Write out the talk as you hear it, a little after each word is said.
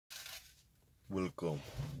Welcome.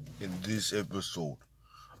 In this episode,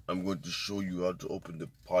 I'm going to show you how to open the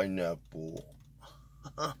pineapple.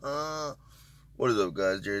 What is up,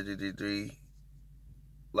 guys? Jerry333.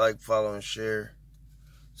 Like, follow, and share.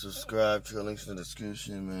 Subscribe to the links in the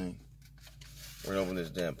description, man. We're gonna open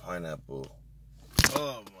this damn pineapple.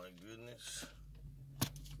 Oh my goodness.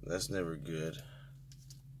 That's never good.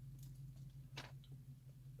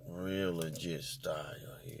 Real legit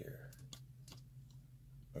style here.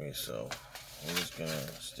 Okay, so I'm just gonna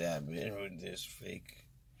stab it with this fake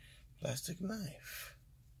plastic knife.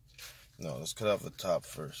 No, let's cut off the top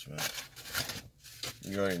first, man.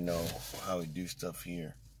 You already know how we do stuff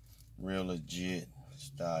here. Real legit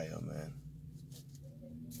style, man.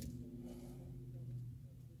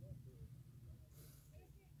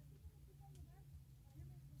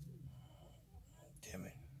 Damn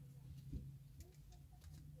it.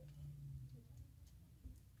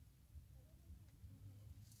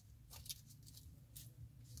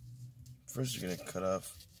 First, you're gonna cut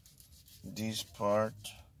off this part,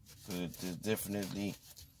 because it is definitely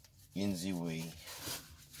in the way.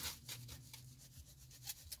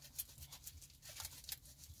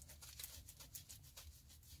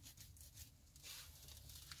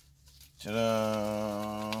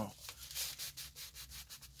 Ta-da!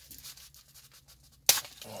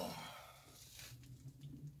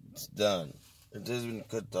 It's done. It has been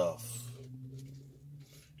cut off.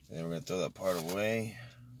 And then we're gonna throw that part away.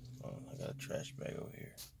 Oh, I got a trash bag over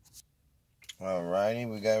here. Alrighty,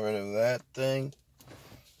 we got rid of that thing.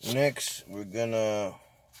 Next, we're gonna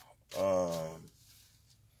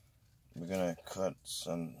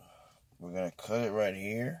cut it right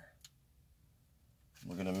here.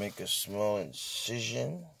 We're gonna make a small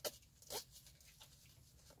incision,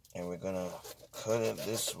 and we're gonna cut it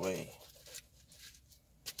this way.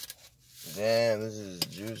 Damn, this is as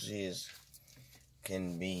juicy as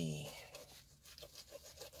can be.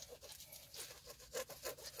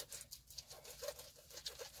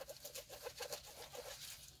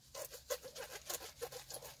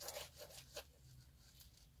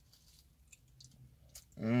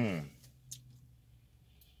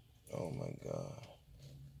 Oh my God.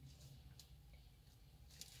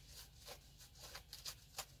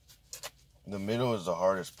 The middle is the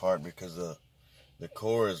hardest part because the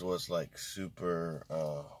core is what's like super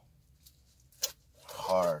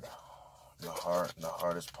hard. The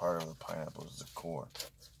hardest part of the pineapple is the core.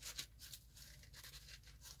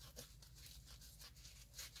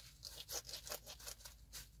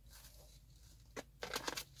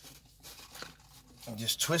 And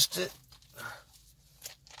just twist it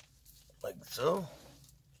like so.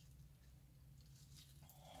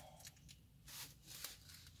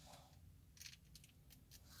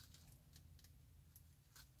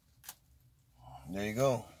 There you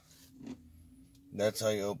go. That's how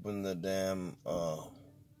you open the damn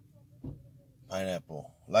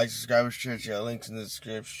pineapple. Like, subscribe, share, check links in the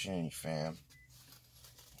description, fam.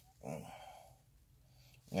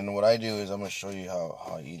 And what I do is I'm gonna show you how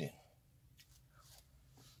I eat it.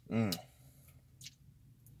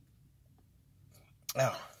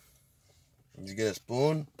 Now, you get a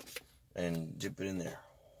spoon and dip it in there.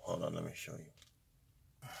 Hold on, let me show you.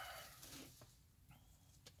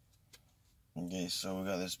 Okay, so we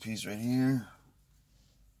got this piece right here.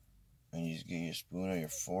 And you just get your spoon or your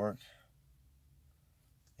fork.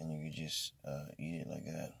 And you can just eat it like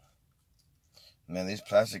that. Man, these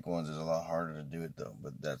plastic ones is a lot harder to do it though,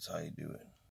 but that's how you do it.